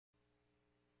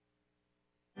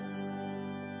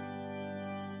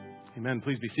Amen.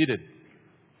 Please be seated.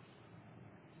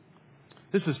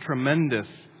 This is tremendous.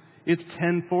 It's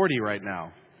 10:40 right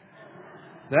now.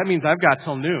 That means I've got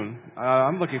till noon.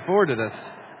 I'm looking forward to this.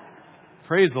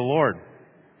 Praise the Lord.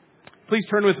 Please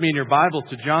turn with me in your Bibles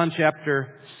to John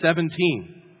chapter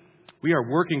 17. We are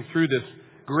working through this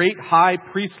great high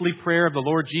priestly prayer of the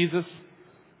Lord Jesus.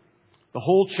 The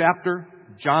whole chapter,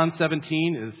 John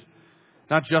 17, is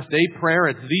not just a prayer,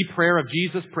 it's the prayer of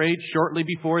Jesus prayed shortly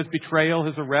before His betrayal,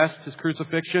 His arrest, His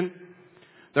crucifixion.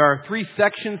 There are 3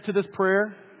 sections to this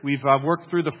prayer. We've worked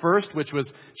through the first, which was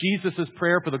Jesus'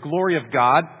 prayer for the glory of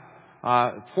God,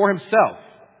 for Himself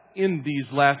in these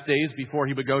last days before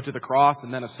He would go to the cross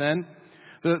and then ascend.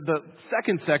 The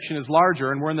second section is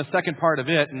larger, and we're in the second part of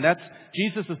it, and that's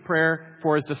Jesus' prayer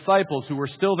for His disciples who were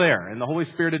still there, and the Holy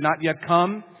Spirit had not yet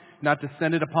come, not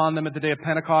descended upon them at the day of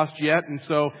Pentecost yet, and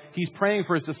so He's praying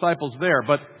for His disciples there.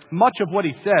 But much of what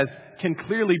He says can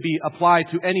clearly be applied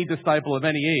to any disciple of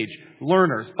any age,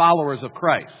 learners, followers of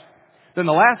Christ. Then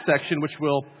the last section, which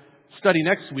we'll study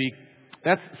next week,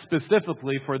 that's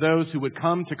specifically for those who would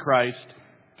come to Christ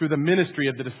through the ministry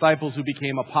of the disciples who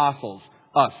became apostles,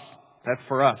 us. That's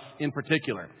for us in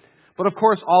particular. But of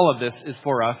course, all of this is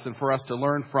for us and for us to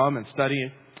learn from and study.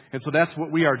 And so that's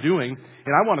what we are doing.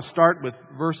 And I want to start with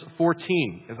verse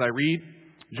 14 as I read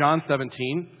John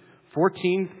 17,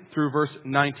 14 through verse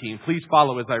 19. Please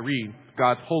follow as I read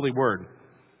God's holy word.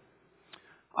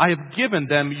 I have given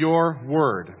them your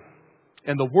word,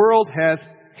 and the world has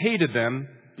hated them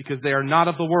because they are not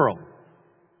of the world,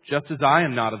 just as I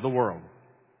am not of the world.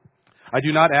 I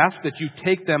do not ask that you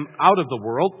take them out of the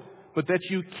world, but that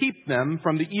you keep them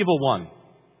from the evil one.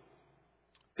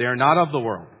 They are not of the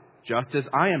world, just as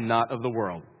I am not of the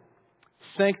world.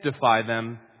 Sanctify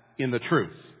them in the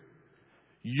truth.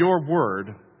 Your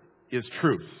word is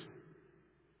truth.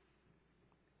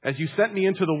 As you sent me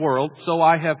into the world, so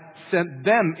I have sent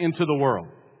them into the world.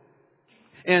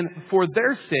 And for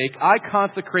their sake I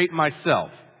consecrate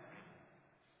myself,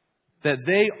 that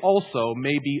they also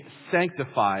may be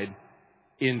sanctified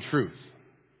in truth.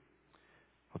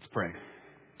 Let's pray.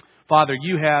 Father,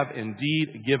 you have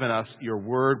indeed given us your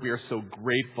word. We are so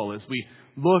grateful. As we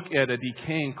look at a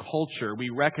decaying culture, we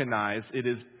recognize it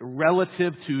is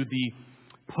relative to the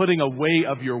putting away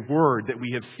of your word that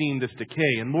we have seen this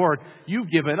decay. And Lord, you've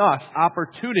given us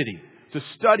opportunity to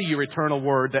study your eternal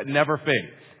word that never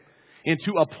fades. And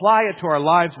to apply it to our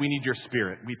lives, we need your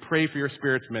Spirit. We pray for your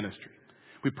Spirit's ministry.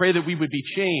 We pray that we would be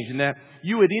changed and that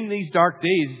you would, in these dark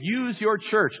days, use your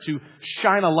church to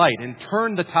shine a light and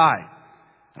turn the tide.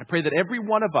 I pray that every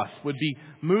one of us would be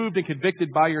moved and convicted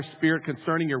by your Spirit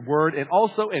concerning your word, and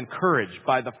also encouraged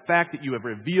by the fact that you have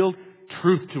revealed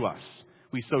truth to us.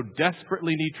 We so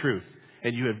desperately need truth,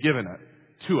 and you have given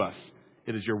it to us.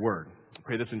 It is your word. I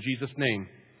pray this in Jesus' name.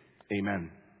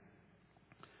 Amen.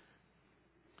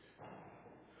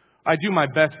 I do my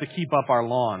best to keep up our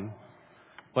lawn,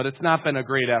 but it's not been a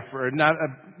great effort, not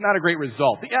a great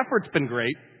result. The effort's been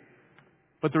great,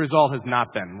 but the result has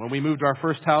not been. When we moved to our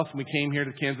first house and we came here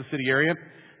to the Kansas City area,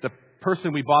 the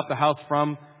person we bought the house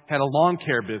from had a lawn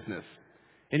care business.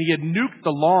 And he had nuked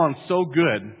the lawn so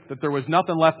good that there was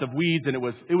nothing left of weeds, and it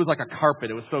was like a carpet.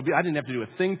 It was so I didn't have to do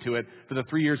a thing to it for the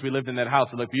 3 years we lived in that house.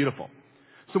 It looked beautiful.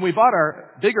 So when we bought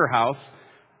our bigger house,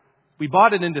 we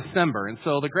bought it in December, and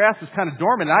so the grass was kind of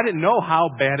dormant, and I didn't know how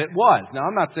bad it was. Now,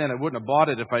 I'm not saying I wouldn't have bought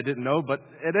it if I didn't know, but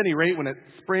at any rate, when it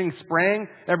spring sprang,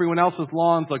 everyone else's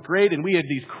lawns looked great, and we had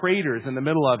these craters in the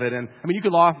middle of it. And, I mean, you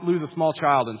could lose a small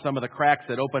child in some of the cracks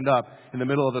that opened up in the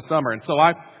middle of the summer. And so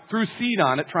I threw seed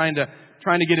on it, trying to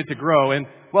get it to grow, and,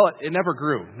 well, it never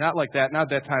grew. Not like that, not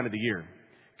that time of the year.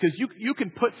 Because you can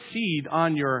put seed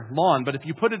on your lawn, but if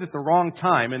you put it at the wrong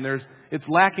time and it's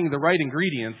lacking the right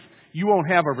ingredients, you won't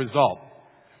have a result.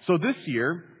 So this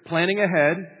year, planning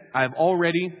ahead, I've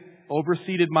already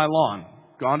overseeded my lawn.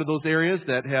 Gone to those areas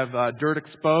that have dirt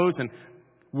exposed and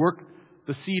worked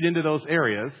the seed into those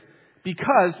areas.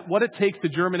 Because what it takes to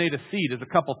germinate a seed is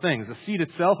a couple things. The seed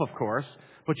itself, of course,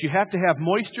 but you have to have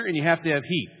moisture and you have to have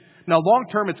heat. Now, long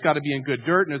term, it's got to be in good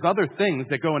dirt, and there's other things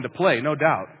that go into play, no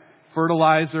doubt.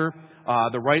 Fertilizer,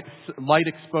 the right light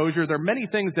exposure. There are many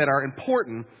things that are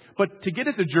important. But to get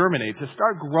it to germinate, to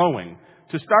start growing,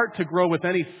 to start to grow with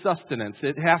any sustenance,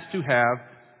 it has to have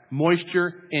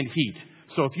moisture and heat.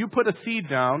 So if you put a seed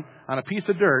down on a piece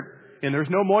of dirt and there's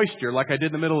no moisture, like I did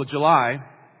in the middle of July,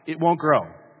 it won't grow.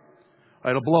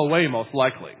 It'll blow away most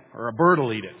likely, or a bird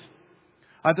will eat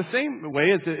it. The same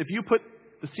way is if you put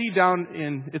the seed down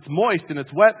and it's moist and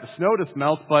it's wet, the snow just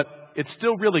melts, but it's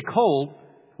still really cold,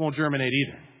 it won't germinate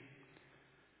either.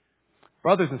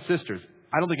 Brothers and sisters,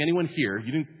 I don't think anyone here, you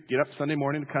didn't get up Sunday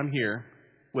morning to come here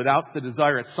without the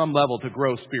desire at some level to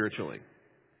grow spiritually.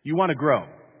 You want to grow.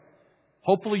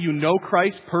 Hopefully you know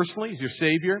Christ personally as your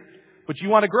Savior, but you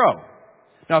want to grow.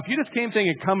 Now, if you just came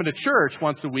thinking coming to church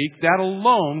once a week, that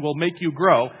alone will make you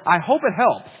grow. I hope it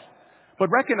helps. But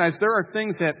recognize there are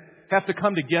things that have to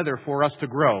come together for us to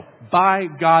grow by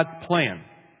God's plan.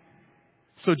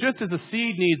 So just as a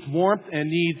seed needs warmth and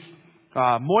needs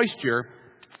moisture,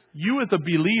 you as a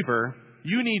believer,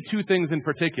 you need two things in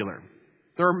particular.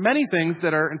 There are many things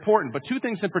that are important, but two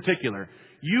things in particular.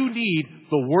 You need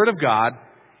the Word of God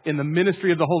in the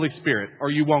ministry of the Holy Spirit, or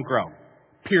you won't grow.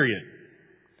 Period.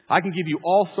 I can give you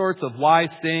all sorts of wise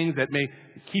things that may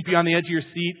keep you on the edge of your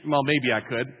seat. Well, maybe I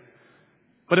could.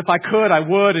 But if I could, I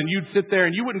would, and you'd sit there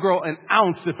and you wouldn't grow an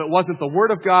ounce if it wasn't the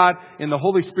Word of God and the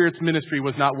Holy Spirit's ministry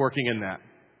was not working in that.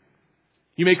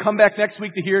 You may come back next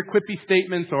week to hear quippy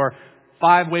statements or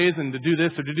 5 ways and to do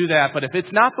this or to do that, but if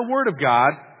it's not the Word of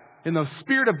God and the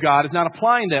Spirit of God is not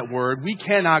applying that Word, we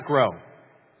cannot grow.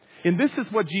 And this is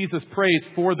what Jesus prays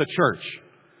for the church,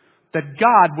 that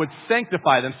God would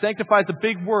sanctify them. Sanctify is a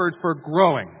big word for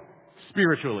growing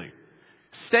spiritually.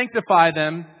 Sanctify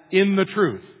them in the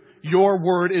truth. Your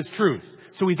word is truth.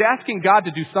 So he's asking God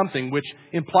to do something which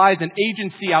implies an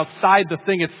agency outside the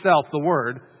thing itself, the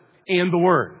Word, and the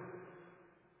Word.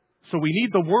 So we need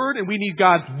the Word and we need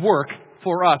God's work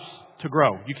for us to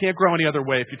grow. You can't grow any other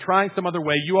way. If you're trying some other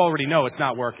way, you already know it's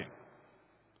not working.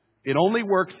 It only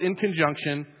works in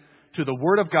conjunction to the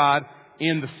Word of God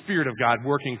and the Spirit of God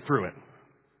working through it.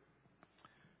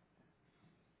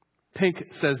 Pink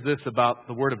says this about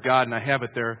the Word of God, and I have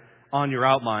it there on your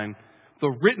outline. The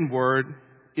written Word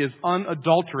is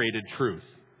unadulterated truth,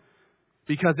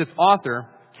 because its author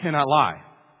cannot lie.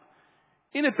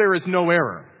 In it there is no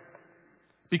error,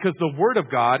 because the Word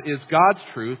of God is God's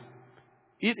truth.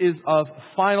 It is of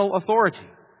final authority.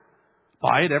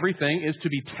 By it everything is to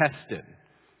be tested.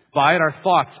 By it our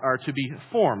thoughts are to be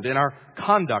formed, and our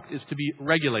conduct is to be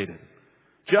regulated.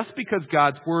 Just because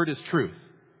God's Word is truth,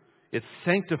 it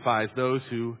sanctifies those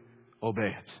who obey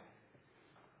it.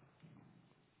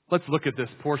 Let's look at this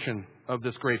portion of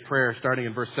this great prayer starting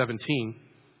in verse 17.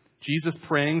 Jesus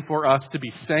praying for us to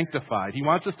be sanctified. He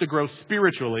wants us to grow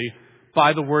spiritually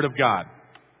by the Word of God.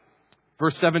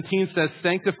 Verse 17 says,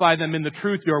 sanctify them in the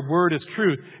truth. Your word is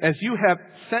truth. As you have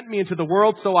sent me into the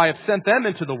world, so I have sent them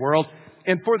into the world.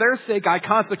 And for their sake I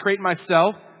consecrate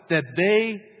myself, that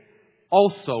they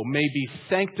also may be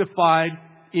sanctified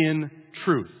in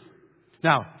truth.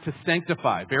 Now, to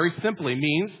sanctify, very simply,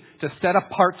 means to set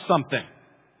apart something.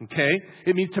 Okay?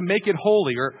 It means to make it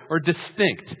holy or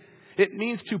distinct. It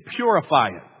means to purify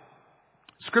it.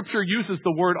 Scripture uses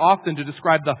the word often to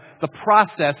describe the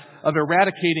process of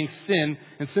eradicating sin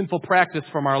and sinful practice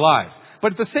from our lives.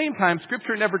 But at the same time,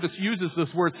 Scripture never just uses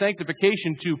this word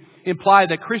sanctification to imply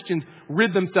that Christians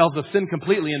rid themselves of sin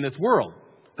completely in this world.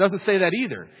 It doesn't say that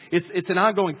either. It's an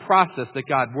ongoing process that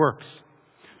God works.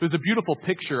 There's a beautiful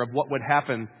picture of what would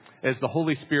happen as the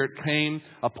Holy Spirit came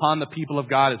upon the people of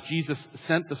God, as Jesus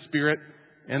sent the Spirit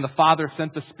and the Father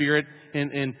sent the Spirit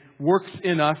and works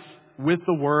in us with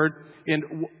the Word. And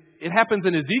it happens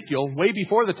in Ezekiel way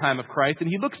before the time of Christ, and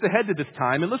he looks ahead to this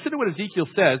time. And listen to what Ezekiel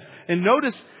says. And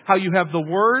notice how you have the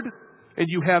Word, and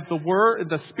you have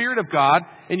the Spirit of God,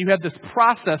 and you have this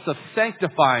process of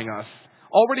sanctifying us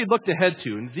already looked ahead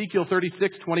to. In Ezekiel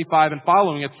 36:25 and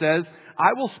following, it says,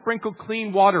 I will sprinkle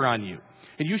clean water on you,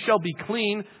 and you shall be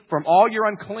clean from all your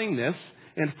uncleanness,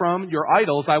 and from your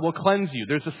idols I will cleanse you.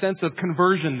 There's a sense of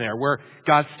conversion there where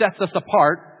God sets us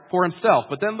apart for himself.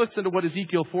 But then listen to what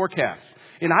Ezekiel forecasts.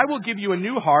 And I will give you a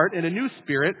new heart, and a new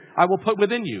spirit I will put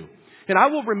within you. And I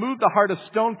will remove the heart of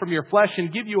stone from your flesh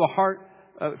and give you a heart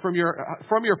from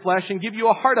your flesh and give you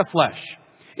a heart of flesh.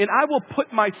 And I will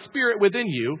put my spirit within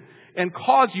you and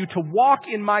cause you to walk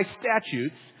in my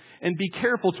statutes and be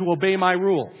careful to obey my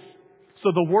rules.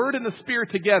 So the Word and the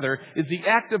Spirit together is the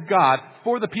act of God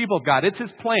for the people of God. It's His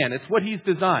plan. It's what He's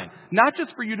designed. Not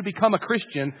just for you to become a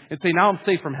Christian and say, now I'm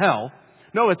safe from hell.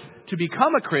 No, it's to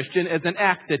become a Christian as an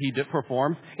act that He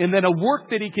performs, and then a work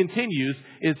that He continues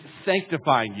is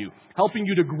sanctifying you, helping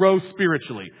you to grow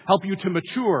spiritually, help you to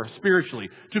mature spiritually,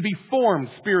 to be formed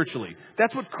spiritually.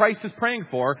 That's what Christ is praying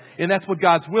for, and that's what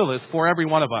God's will is for every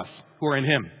one of us who are in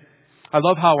Him. I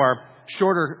love how our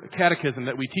shorter catechism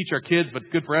that we teach our kids, but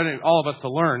good for all of us to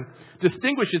learn,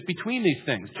 distinguishes between these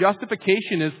things.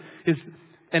 Justification is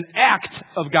an act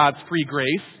of God's free grace,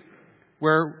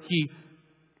 where He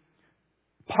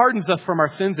pardons us from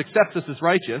our sins, accepts us as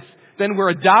righteous. Then we're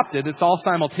adopted. It's all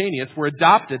simultaneous. We're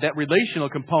adopted, that relational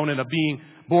component of being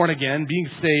born again, being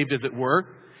saved, as it were.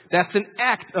 That's an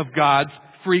act of God's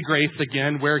free grace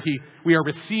again, where we are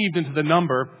received into the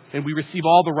number and we receive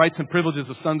all the rights and privileges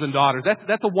of sons and daughters.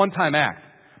 That's a one-time act.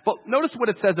 But notice what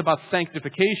it says about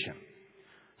sanctification.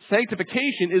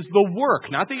 Sanctification is the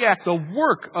work, not the act, the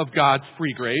work of God's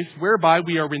free grace, whereby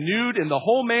we are renewed in the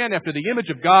whole man after the image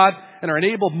of God and are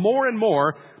enabled more and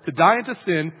more to die into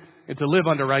sin and to live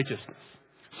unto righteousness.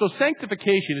 So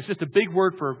sanctification is just a big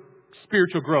word for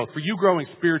spiritual growth, for you growing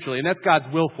spiritually, and that's God's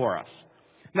will for us.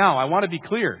 Now, I want to be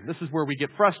clear. This is where we get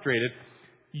frustrated.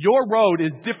 Your road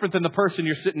is different than the person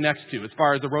you're sitting next to as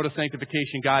far as the road of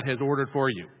sanctification God has ordered for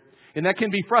you. And that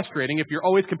can be frustrating if you're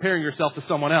always comparing yourself to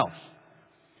someone else.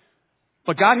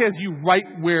 But God has you right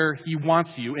where He wants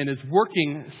you and is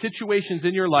working situations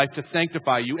in your life to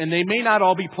sanctify you. And they may not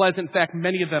all be pleasant. In fact,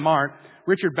 many of them aren't.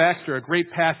 Richard Baxter, a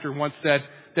great pastor, once said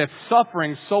that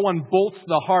suffering so unbolts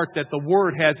the heart that the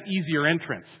Word has easier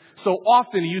entrance. So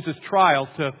often He uses trials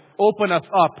to open us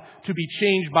up to be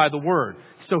changed by the Word.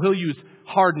 So He'll use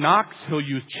hard knocks, He'll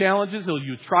use challenges, He'll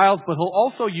use trials, but He'll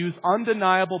also use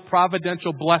undeniable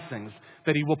providential blessings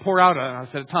that He will pour out on us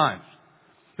at times.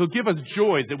 He'll give us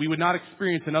joys that we would not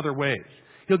experience in other ways.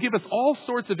 He'll give us all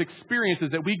sorts of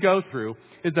experiences that we go through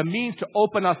as a means to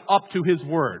open us up to His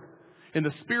Word. And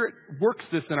the Spirit works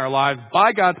this in our lives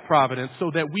by God's providence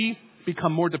so that we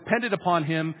become more dependent upon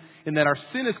Him and that our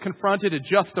sin is confronted at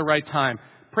just the right time.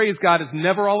 Praise God, is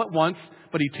never all at once,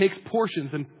 but He takes portions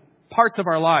and parts of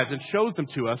our lives and shows them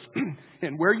to us.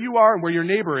 And where you are and where your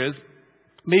neighbor is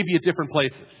may be at different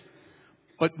places.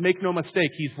 But make no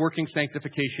mistake, He's working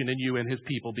sanctification in you and His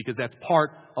people because that's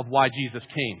part of why Jesus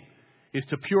came, is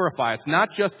to purify us, not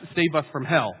just to save us from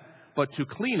hell, but to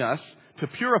clean us, to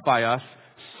purify us,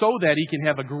 so that He can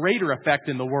have a greater effect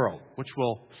in the world, which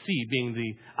we'll see being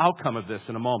the outcome of this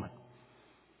in a moment.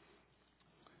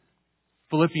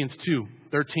 Philippians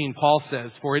 2:13, Paul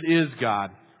says, "For it is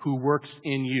God who works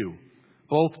in you,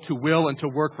 both to will and to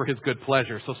work for His good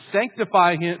pleasure." So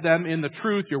sanctify them in the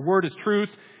truth. Your word is truth.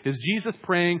 Is Jesus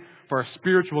praying for our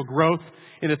spiritual growth?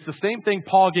 And it's the same thing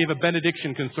Paul gave a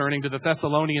benediction concerning to the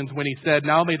Thessalonians when he said,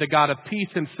 "Now may the God of peace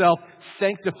Himself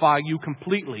sanctify you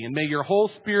completely, and may your whole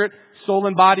spirit, soul,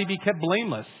 and body be kept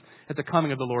blameless at the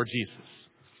coming of the Lord Jesus."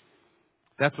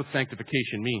 That's what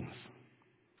sanctification means.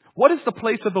 What is the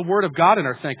place of the Word of God in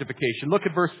our sanctification? Look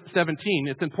at verse 17.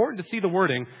 It's important to see the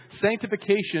wording,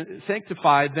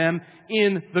 sanctify them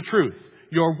in the truth.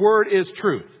 Your word is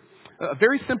truth.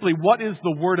 Very simply, what is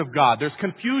the Word of God? There's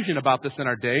confusion about this in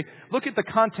our day. Look at the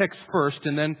context first,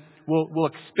 and then we'll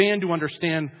expand to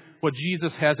understand what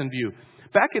Jesus has in view.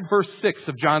 Back at verse 6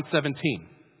 of John 17,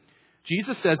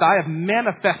 Jesus says, "I have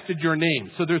manifested your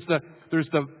name." So there's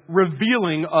the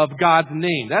revealing of God's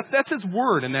name. That's His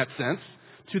word in that sense.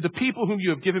 "To the people whom you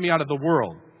have given me out of the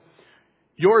world.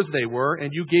 Yours they were,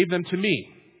 and you gave them to me,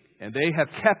 and they have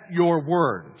kept your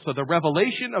word." So the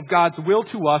revelation of God's will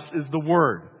to us is the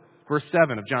Word. Verse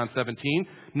 7 of John 17,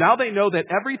 "Now they know that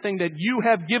everything that you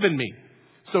have given me,"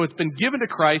 so it's been given to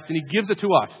Christ and He gives it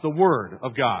to us, the Word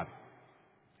of God.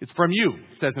 It's from you,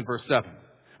 it says in verse 7.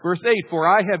 Verse 8, "For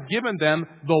I have given them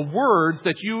the words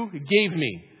that you gave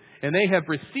me, and they have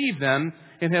received them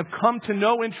and have come to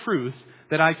know in truth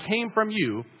that I came from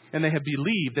you, and they have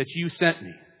believed that you sent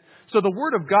me." So the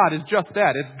Word of God is just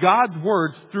that. It's God's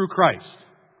words through Christ.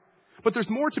 But there's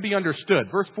more to be understood.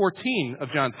 Verse 14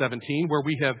 of John 17, where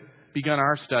we have begun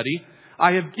our study,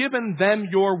 "I have given them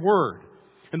your word,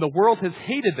 and the world has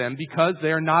hated them because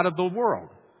they are not of the world,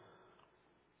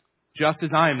 just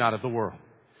as I am not of the world."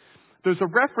 There's a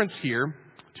reference here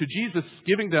to Jesus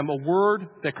giving them a word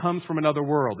that comes from another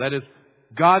world. That is,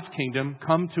 God's kingdom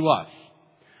come to us.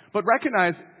 But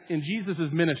recognize in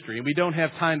Jesus' ministry, and we don't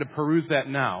have time to peruse that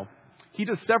now, He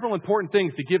does several important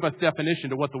things to give us definition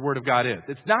to what the Word of God is.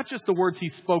 It's not just the words He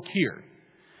spoke here.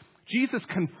 Jesus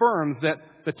confirms that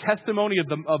the testimony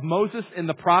of Moses and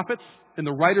the prophets and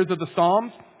the writers of the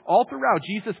Psalms, all throughout,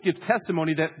 Jesus gives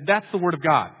testimony that that's the Word of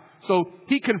God. So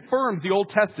He confirms the Old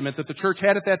Testament that the church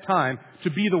had at that time to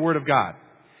be the Word of God.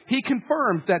 He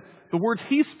confirms that the words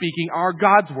He's speaking are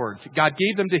God's words. God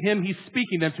gave them to Him. He's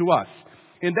speaking them to us.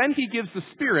 And then He gives the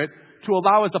Spirit to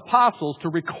allow His apostles to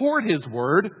record His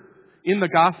Word in the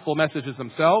gospel messages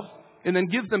themselves, and then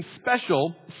gives them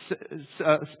special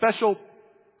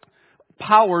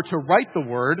power to write the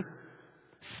Word,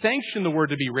 sanction the Word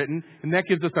to be written, and that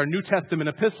gives us our New Testament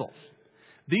epistles.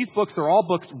 These books are all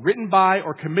books written by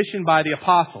or commissioned by the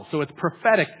apostles. So it's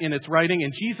prophetic in its writing,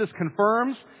 and Jesus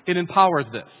confirms and empowers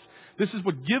this. This is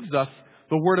what gives us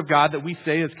the Word of God that we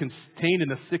say is contained in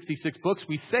the 66 books.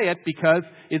 We say it because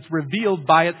it's revealed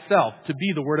by itself to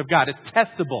be the Word of God. It's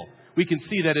testable. We can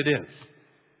see that it is.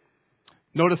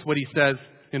 Notice what he says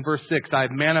In verse 6, I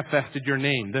have manifested your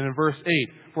name. Then in verse 8,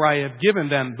 for I have given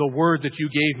them the word that you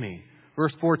gave me.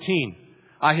 Verse 14,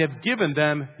 I have given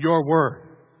them your word.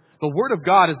 The word of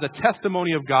God is the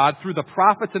testimony of God through the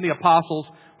prophets and the apostles,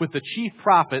 with the chief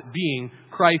prophet being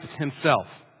Christ himself.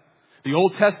 The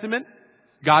Old Testament,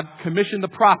 God commissioned the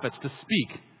prophets to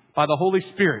speak by the Holy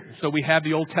Spirit. So we have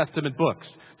the Old Testament books.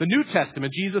 The New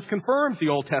Testament, Jesus confirms the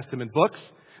Old Testament books,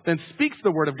 then speaks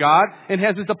the word of God, and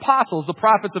has his apostles, the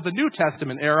prophets of the New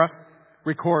Testament era,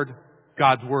 record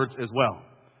God's words as well.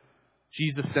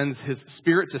 Jesus sends his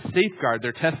Spirit to safeguard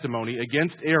their testimony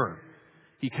against error.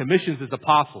 He commissions his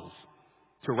apostles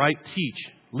to write, teach,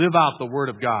 live out the word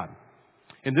of God.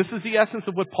 And this is the essence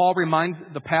of what Paul reminds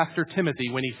the pastor Timothy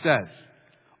when he says,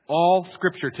 all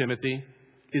Scripture, Timothy,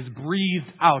 is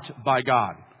breathed out by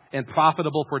God and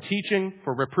profitable for teaching,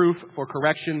 for reproof, for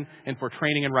correction, and for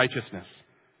training in righteousness.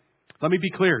 Let me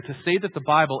be clear. To say that the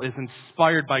Bible is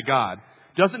inspired by God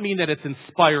doesn't mean that it's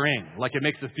inspiring, like it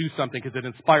makes us do something because it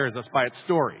inspires us by its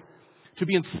story. To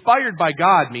be inspired by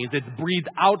God means it's breathed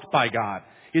out by God.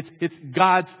 It's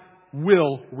God's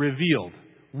will revealed,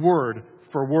 word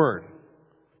for word.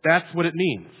 That's what it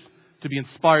means to be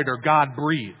inspired or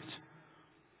God-breathed.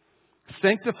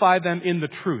 Sanctify them in the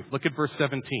truth. Look at verse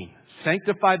 17.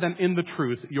 Sanctify them in the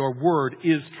truth. Your word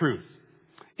is truth.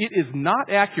 It is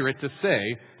not accurate to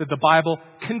say that the Bible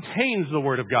contains the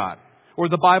Word of God, or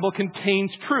the Bible contains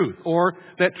truth, or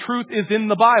that truth is in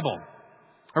the Bible.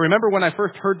 I remember when I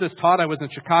first heard this taught, I was in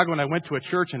Chicago and I went to a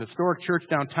church, an historic church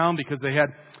downtown, because they had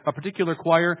a particular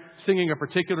choir singing a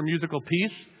particular musical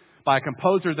piece by a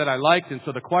composer that I liked. And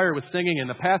so the choir was singing and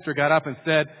the pastor got up and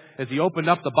said, as he opened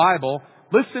up the Bible,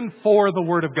 listen for the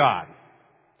Word of God.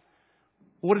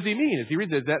 What does he mean?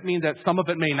 Does that mean that some of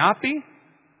it may not be?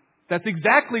 That's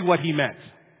exactly what he meant.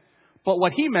 But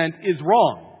what he meant is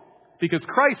wrong. Because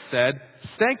Christ said,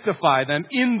 sanctify them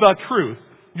in the truth.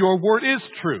 Your word is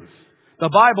truth. The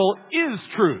Bible is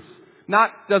truth.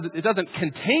 It doesn't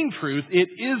contain truth, it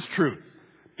is truth.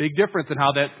 Big difference in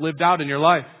how that's lived out in your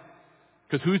life.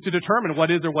 Because who's to determine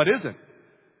what is or what isn't?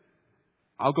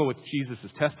 I'll go with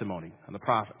Jesus' testimony and the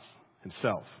prophets,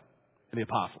 himself, and the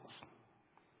apostles.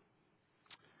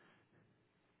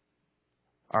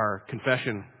 Our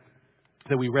confession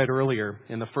that we read earlier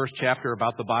in the first chapter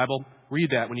about the Bible, read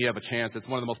that when you have a chance. It's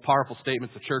one of the most powerful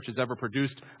statements the church has ever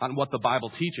produced on what the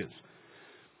Bible teaches.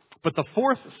 But the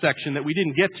fourth section that we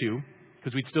didn't get to,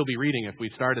 because we'd still be reading if we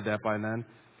started that by then,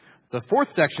 the fourth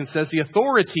section says the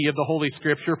authority of the Holy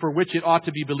Scripture for which it ought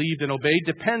to be believed and obeyed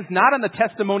depends not on the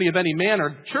testimony of any man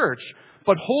or church,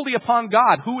 but wholly upon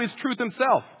God, who is truth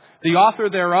himself, the author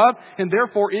thereof, and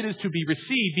therefore it is to be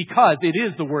received because it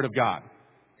is the Word of God.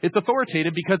 It's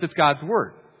authoritative because it's God's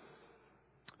Word.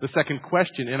 The second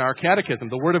question in our catechism,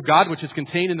 the Word of God, which is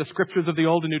contained in the Scriptures of the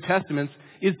Old and New Testaments,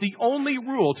 is the only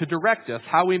rule to direct us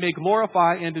how we may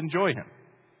glorify and enjoy Him.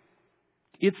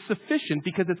 It's sufficient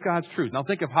because it's God's truth. Now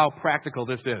think of how practical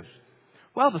this is.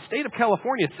 Well, the state of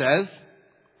California says,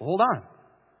 well, hold on.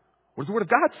 What does the Word of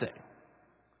God say?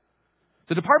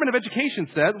 The Department of Education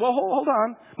says, well, hold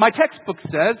on. My textbook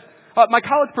says, my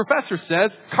college professor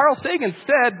says, Carl Sagan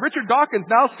said, Richard Dawkins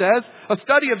now says, a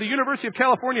study of the University of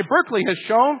California, Berkeley has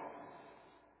shown.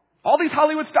 All these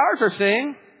Hollywood stars are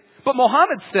saying, but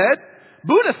Mohammed said,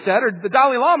 Buddha said, or the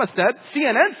Dalai Lama said,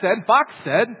 CNN said, Fox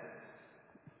said.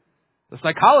 The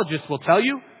psychologist will tell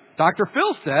you, Dr.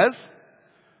 Phil says,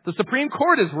 the Supreme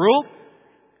Court has ruled.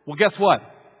 Well, guess what?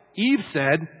 Eve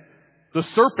said, the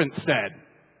serpent said.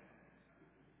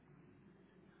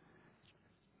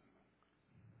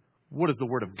 What does the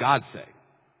Word of God say?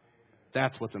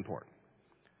 That's what's important.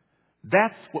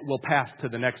 That's what will pass to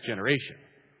the next generation.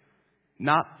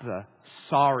 Not the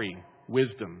sorry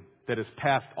wisdom that is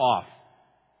passed off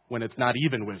when it's not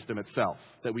even wisdom itself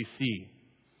that we see.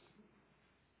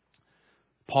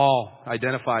 Paul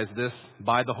identifies this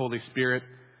by the Holy Spirit,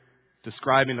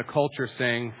 describing the culture,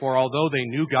 saying, for although they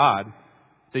knew God,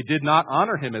 they did not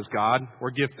honor Him as God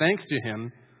or give thanks to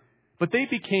Him, but they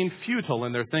became futile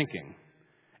in their thinking,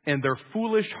 and their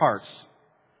foolish hearts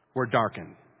were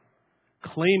darkened.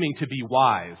 Claiming to be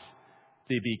wise,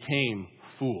 they became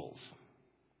fools.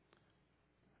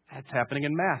 That's happening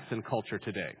in mass in culture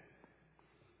today.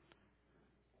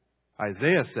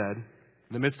 Isaiah said,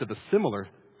 in the midst of a similar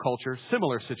culture,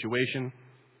 similar situation,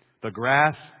 the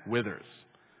grass withers,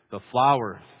 the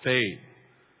flowers fade,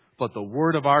 but the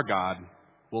Word of our God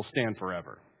will stand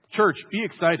forever. Church, be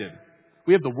excited.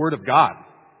 We have the Word of God.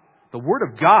 The Word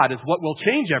of God is what will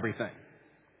change everything.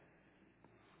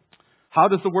 How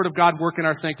does the Word of God work in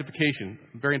our sanctification?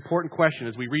 A very important question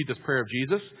as we read this prayer of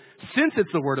Jesus. Since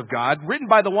it's the Word of God, written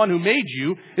by the one who made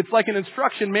you, it's like an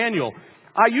instruction manual.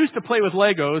 I used to play with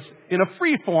Legos in a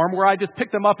free form where I just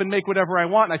pick them up and make whatever I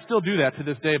want, and I still do that to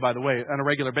this day, by the way, on a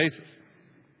regular basis.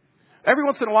 Every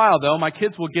once in a while, though, my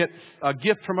kids will get a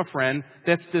gift from a friend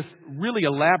that's this really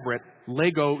elaborate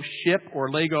Lego ship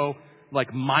or Lego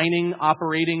like mining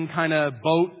operating kind of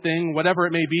boat thing, whatever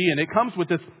it may be, and it comes with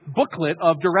this booklet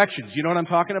of directions. You know what I'm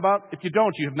talking about? If you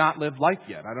don't, you have not lived life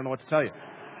yet. I don't know what to tell you.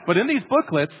 But in these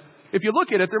booklets, if you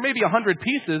look at it, there may be 100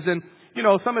 pieces, and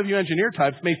some of you engineer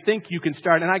types may think you can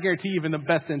start, and I guarantee even the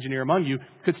best engineer among you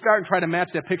could start and try to match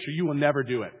that picture. You will never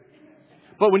do it.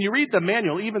 But when you read the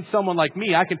manual, even someone like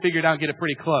me, I can figure it out and get it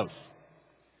pretty close.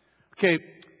 Okay,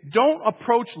 don't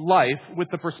approach life with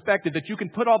the perspective that you can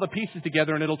put all the pieces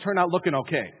together and it'll turn out looking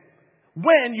okay.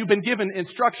 When you've been given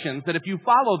instructions that if you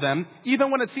follow them,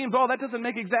 even when it seems, that doesn't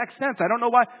make exact sense. I don't know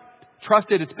why. Trust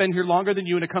it, it's been here longer than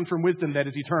you and it comes from wisdom that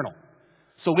is eternal.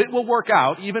 So it will work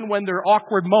out even when there are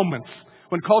awkward moments.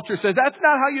 When culture says, that's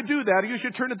not how you do that, or you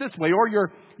should turn it this way,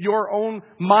 or your own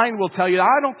mind will tell you,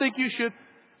 I don't think you should.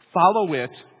 Follow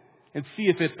it and see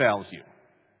if it fails you.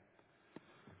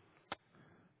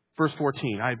 Verse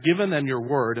 14, I have given them your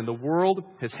word, and the world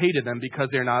has hated them because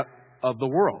they're not of the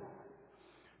world.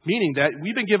 Meaning that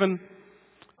we've been given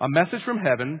a message from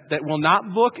heaven that will not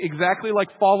look exactly like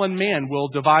fallen man will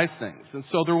devise things. And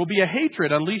so there will be a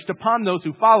hatred unleashed upon those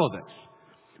who follow this.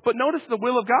 But notice the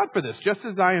will of God for this, just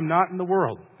as I am not in the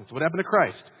world. That's what happened to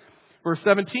Christ. Verse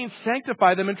 17,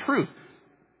 sanctify them in truth.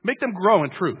 Make them grow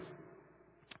in truth.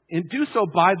 And do so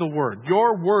by the word.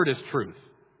 Your word is truth.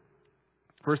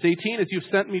 Verse 18, as you've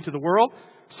sent me to the world,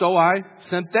 so I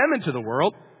sent them into the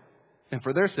world. And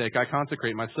for their sake I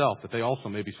consecrate myself, that they also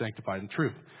may be sanctified in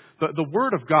truth. The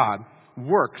word of God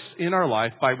works in our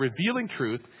life by revealing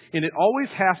truth, and it always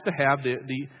has to have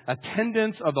the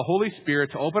attendance of the Holy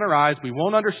Spirit to open our eyes. We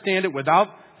won't understand it without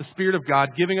the Spirit of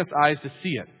God giving us eyes to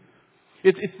see it.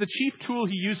 It's the chief tool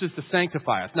He uses to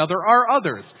sanctify us. Now, there are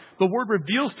others. The Word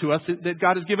reveals to us that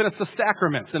God has given us the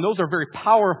sacraments, and those are very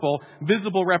powerful,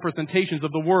 visible representations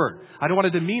of the Word. I don't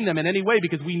want to demean them in any way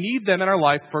because we need them in our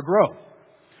life for growth.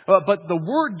 But the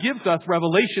Word gives us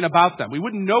revelation about them. We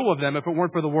wouldn't know of them if it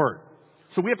weren't for the Word.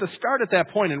 So we have to start at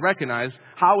that point and recognize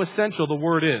how essential the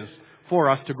Word is for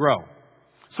us to grow.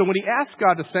 So when He asks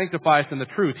God to sanctify us in the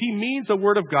truth, He means the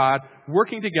Word of God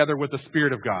working together with the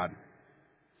Spirit of God.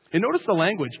 And notice the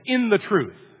language, in the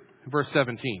truth, verse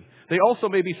 17. They also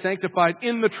may be sanctified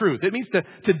in the truth. It means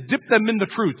to dip them in the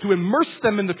truth, to immerse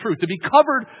them in the truth, to be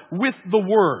covered with the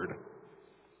Word.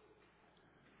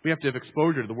 We have to have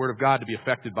exposure to the Word of God to be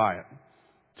affected by it.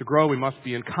 To grow, we must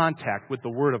be in contact with the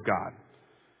Word of God.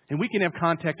 And we can have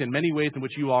contact in many ways in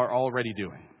which you are already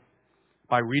doing.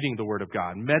 By reading the Word of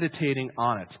God, meditating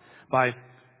on it, by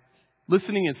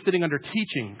listening and sitting under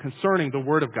teaching concerning the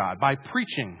Word of God, by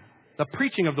preaching, the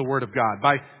preaching of the Word of God,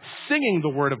 by singing the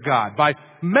Word of God, by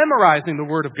memorizing the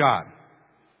Word of God.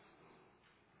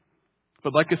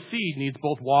 But like a seed needs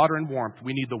both water and warmth,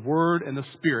 we need the Word and the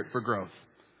Spirit for growth.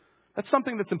 That's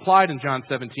something that's implied in John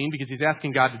 17 because he's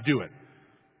asking God to do it.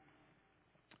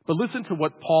 But listen to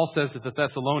what Paul says to the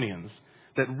Thessalonians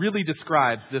that really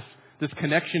describes this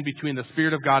connection between the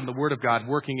Spirit of God and the Word of God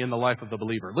working in the life of the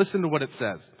believer. Listen to what it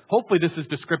says. Hopefully this is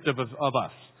descriptive of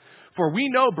us. For we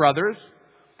know, brothers,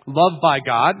 loved by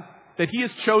God, that He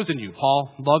has chosen you.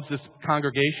 Paul loves this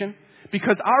congregation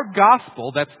because our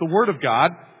gospel, that's the Word of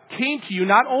God, came to you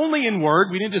not only in word,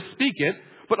 we didn't just speak it,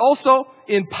 but also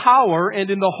in power and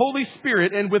in the Holy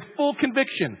Spirit and with full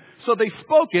conviction. So they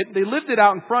spoke it, they lived it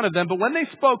out in front of them, but when they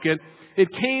spoke it, it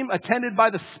came attended by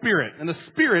the Spirit, and the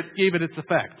Spirit gave it its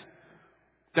effect.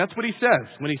 That's what he says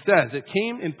when he says, it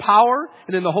came in power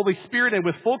and in the Holy Spirit and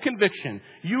with full conviction.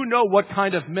 You know what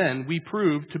kind of men we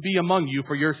proved to be among you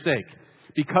for your sake.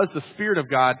 Because the Spirit of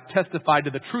God testified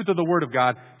to the truth of the Word of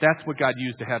God, that's what God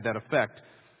used to have that effect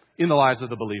in the lives of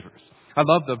the believers. I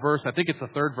love the verse, I think it's the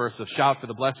third verse of Shout for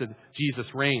the Blessed Jesus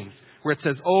Reigns, where it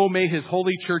says, Oh, may His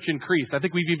holy church increase. I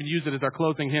think we've even used it as our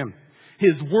closing hymn.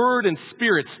 His Word and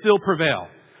Spirit still prevail,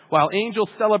 while angels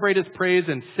celebrate His praise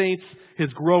and saints His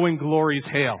growing glories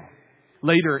hail.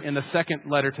 Later in the second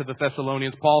letter to the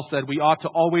Thessalonians, Paul said, we ought to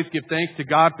always give thanks to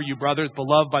God for you, brothers,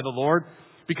 beloved by the Lord,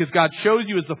 because God chose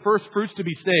you as the first fruits to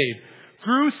be saved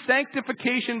through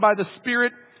sanctification by the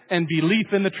Spirit and belief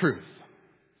in the truth.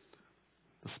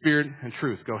 The Spirit and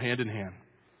truth go hand in hand.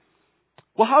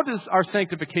 Well, how does our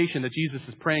sanctification that Jesus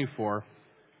is praying for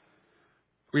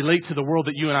relate to the world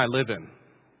that you and I live in?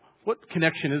 What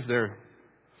connection is there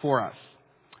for us?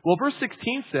 Well, verse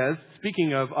 16 says,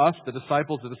 speaking of us, the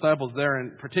disciples there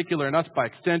in particular, and us by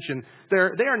extension, they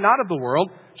are not of the world,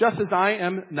 just as I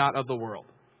am not of the world.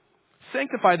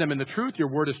 Sanctify them in the truth.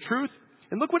 Your word is truth.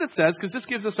 And look what it says, because this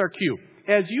gives us our cue.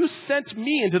 as you sent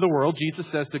me into the world, Jesus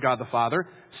says to God the Father,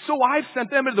 so I've sent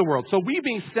them into the world. So we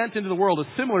being sent into the world is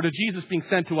similar to Jesus being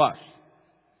sent to us.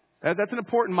 That's an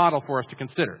important model for us to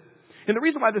consider. And the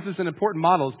reason why this is an important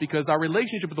model is because our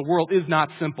relationship with the world is not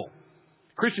simple.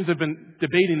 Christians have been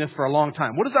debating this for a long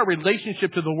time. What is our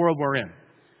relationship to the world we're in?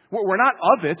 We're not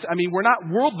of it. I mean, we're not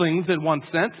worldlings in one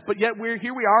sense, but yet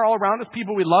here we are all around us.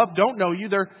 People we love don't know you.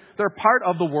 They're part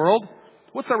of the world.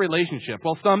 What's our relationship?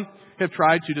 Well, some have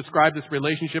tried to describe this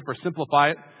relationship or simplify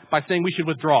it by saying we should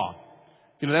withdraw.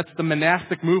 That's the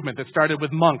monastic movement that started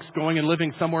with monks going and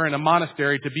living somewhere in a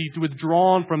monastery to be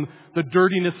withdrawn from the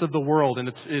dirtiness of the world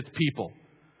and its people.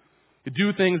 To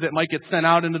do things that might get sent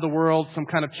out into the world, some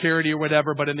kind of charity or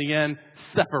whatever, but in the end,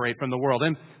 separate from the world.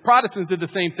 And Protestants did the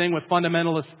same thing with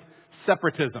fundamentalist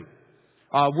separatism.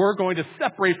 We're going to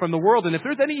separate from the world, and if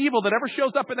there's any evil that ever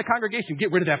shows up in the congregation,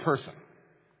 get rid of that person.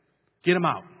 Get them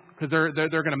out, because they're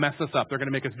going to mess us up. They're going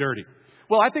to make us dirty.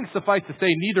 Well, I think suffice to say,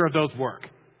 neither of those work.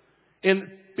 And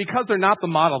because they're not the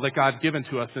model that God's given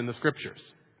to us in the Scriptures.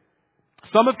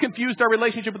 Some have confused our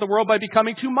relationship with the world by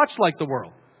becoming too much like the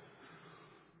world.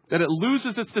 That it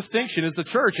loses its distinction as the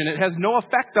church and it has no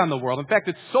effect on the world. In fact,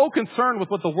 it's so concerned with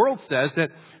what the world says that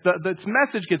its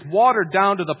message gets watered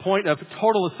down to the point of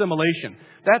total assimilation.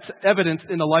 That's evidenced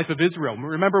in the life of Israel.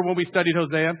 Remember when we studied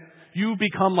Hosea? You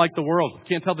become like the world.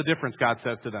 Can't tell the difference, God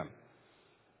says to them.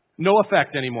 No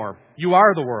effect anymore. You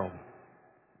are the world.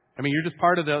 I mean, you're just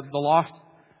part of the lost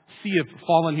sea of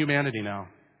fallen humanity now.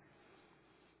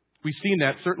 We've seen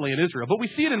that certainly in Israel. But we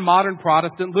see it in modern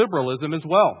Protestant liberalism as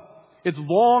well. It's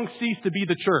long ceased to be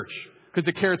the church because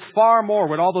it cares far more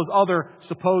what all those other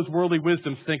supposed worldly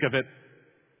wisdoms think of it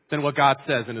than what God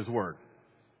says in His Word.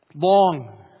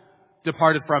 Long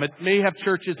departed from it. May have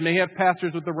churches, may have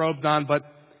pastors with the robes on, but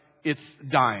it's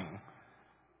dying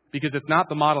because it's not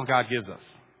the model God gives us.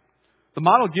 The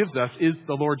model gives us is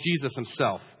the Lord Jesus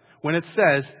Himself. When it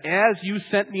says, as you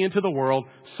sent me into the world,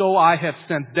 so I have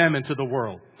sent them into the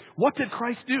world. What did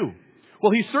Christ do?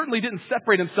 Well, He certainly didn't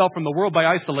separate Himself from the world by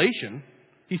isolation.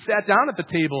 He sat down at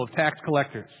the table of tax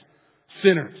collectors,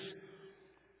 sinners.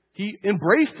 He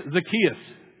embraced Zacchaeus,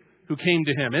 who came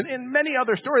to Him. And in many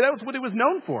other stories, that was what He was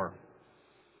known for.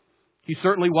 He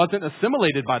certainly wasn't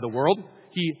assimilated by the world.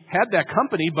 He had that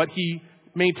company, but He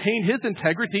maintained His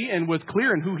integrity and was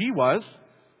clear in who He was.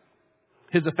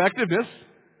 His effectiveness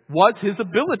was His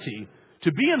ability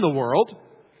to be in the world,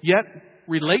 yet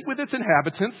relate with its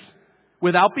inhabitants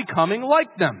without becoming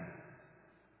like them.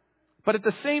 But at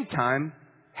the same time,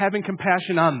 having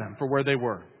compassion on them for where they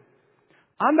were.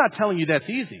 I'm not telling you that's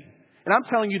easy. And I'm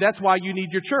telling you that's why you need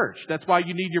your church. That's why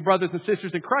you need your brothers and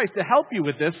sisters in Christ to help you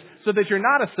with this so that you're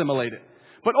not assimilated.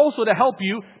 But also to help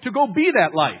you to go be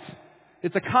that light.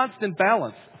 It's a constant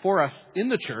balance for us in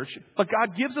the church, but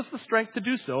God gives us the strength to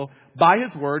do so by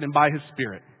His Word and by His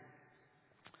Spirit.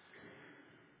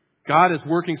 God is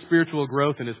working spiritual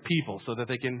growth in His people so that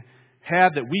we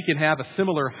can have a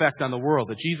similar effect on the world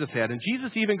that Jesus had. And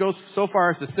Jesus even goes so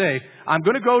far as to say, I'm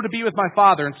going to go to be with my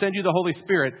Father and send you the Holy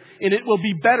Spirit, and it will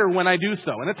be better when I do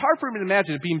so. And it's hard for me to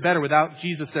imagine it being better without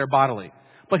Jesus there bodily.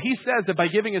 But He says that by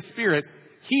giving His Spirit,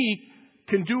 He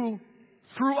can do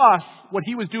through us what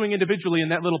He was doing individually in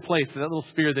that little place, that little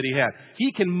sphere that He had.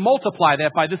 He can multiply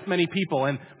that by this many people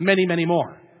and many, many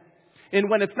more. And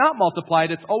when it's not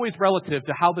multiplied, it's always relative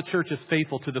to how the church is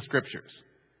faithful to the Scriptures.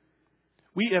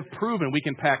 We have proven we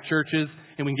can pack churches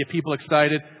and we can get people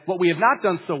excited. What we have not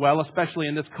done so well, especially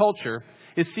in this culture,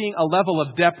 is seeing a level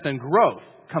of depth and growth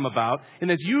come about. And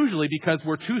it's usually because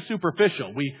we're too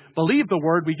superficial. We believe the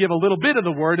Word, we give a little bit of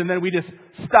the Word, and then we just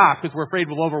stop because we're afraid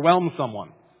we'll overwhelm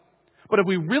someone. But if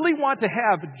we really want to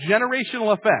have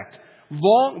generational effect,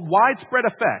 widespread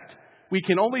effect, we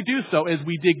can only do so as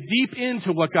we dig deep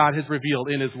into what God has revealed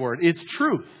in His Word. It's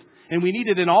truth. And we need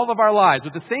it in all of our lives.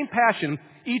 With the same passion,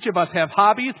 each of us have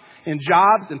hobbies and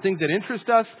jobs and things that interest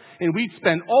us, and we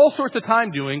spend all sorts of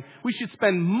time doing. We should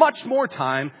spend much more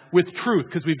time with truth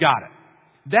because we've got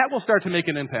it. That will start to make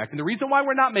an impact. And the reason why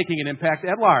we're not making an impact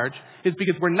at large is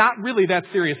because we're not really that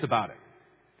serious about it.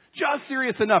 Just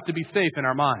serious enough to be safe in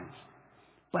our minds.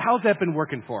 But how's that been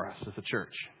working for us as a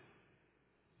church?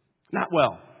 Not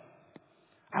well.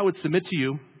 I would submit to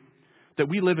you that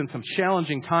we live in some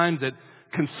challenging times that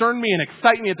concern me and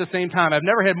excite me at the same time. I've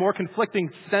never had more conflicting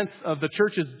sense of the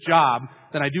church's job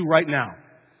than I do right now.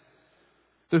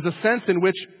 There's a sense in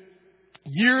which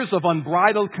years of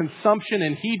unbridled consumption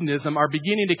and hedonism are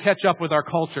beginning to catch up with our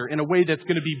culture in a way that's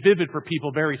going to be vivid for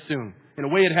people very soon, in a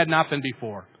way it had not been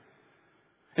before.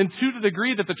 And to the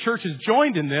degree that the church is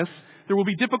joined in this, there will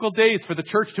be difficult days for the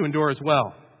church to endure as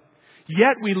well.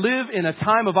 Yet we live in a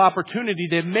time of opportunity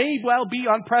that may well be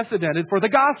unprecedented for the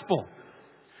gospel.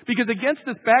 Because against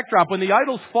this backdrop, when the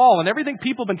idols fall and everything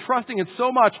people have been trusting in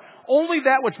so much, only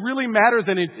that which really matters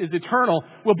and is eternal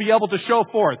will be able to show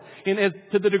forth. And as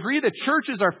to the degree that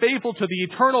churches are faithful to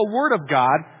the eternal Word of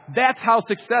God, that's how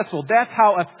successful, that's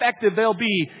how effective they'll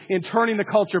be in turning the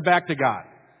culture back to God.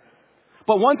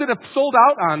 But ones that have sold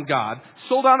out on God,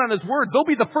 sold out on His Word, they'll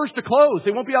be the first to close.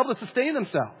 They won't be able to sustain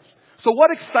themselves. So what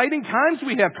exciting times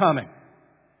we have coming.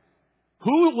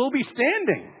 Who will be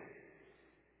standing?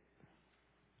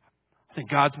 I think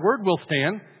God's Word will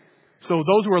stand. So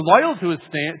those who are loyal to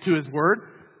His Word,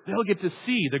 they'll get to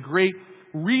see the great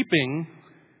reaping,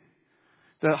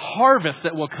 the harvest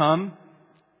that will come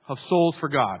of souls for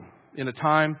God in a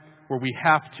time where we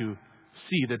have to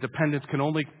see that dependence can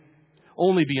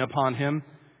only be upon Him,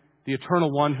 the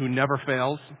eternal one who never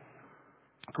fails.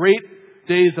 Great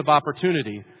days of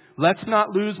opportunity. Let's not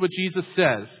lose what Jesus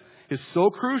says is so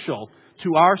crucial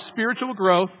to our spiritual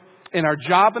growth and our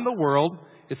job in the world.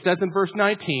 It says in verse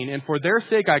 19, "And for their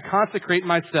sake I consecrate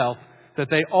myself, that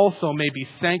they also may be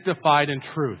sanctified in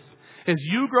truth." As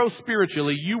you grow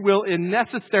spiritually, you will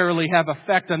necessarily have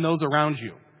effect on those around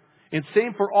you. And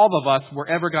same for all of us,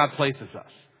 wherever God places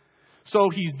us. So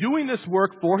He's doing this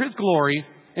work for His glory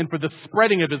and for the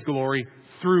spreading of His glory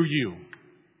through you.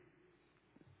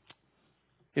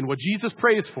 And what Jesus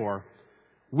prays for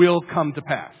will come to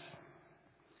pass.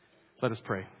 Let us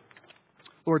pray.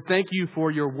 Lord, thank You for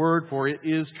Your Word, for it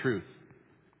is truth.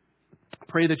 I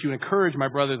pray that You encourage my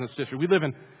brothers and sisters. We live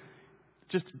in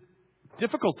just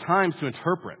difficult times to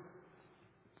interpret.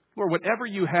 Lord, whatever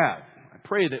You have, I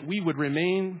pray that we would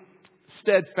remain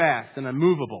steadfast and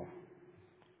unmovable.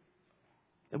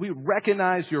 That we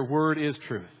recognize Your Word is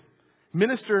truth.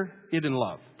 Minister it in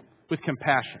love, with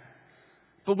compassion,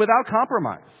 but without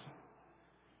compromise.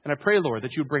 And I pray, Lord,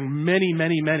 that You bring many,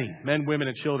 many, many men, women,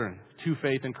 and children to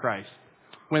faith in Christ.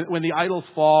 When the idols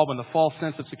fall, when the false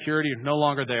sense of security is no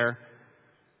longer there,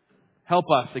 help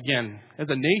us again, as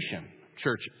a nation,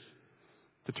 churches,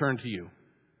 to turn to You.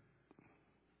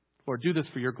 Lord, do this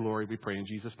for Your glory, we pray in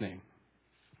Jesus' name.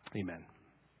 Amen.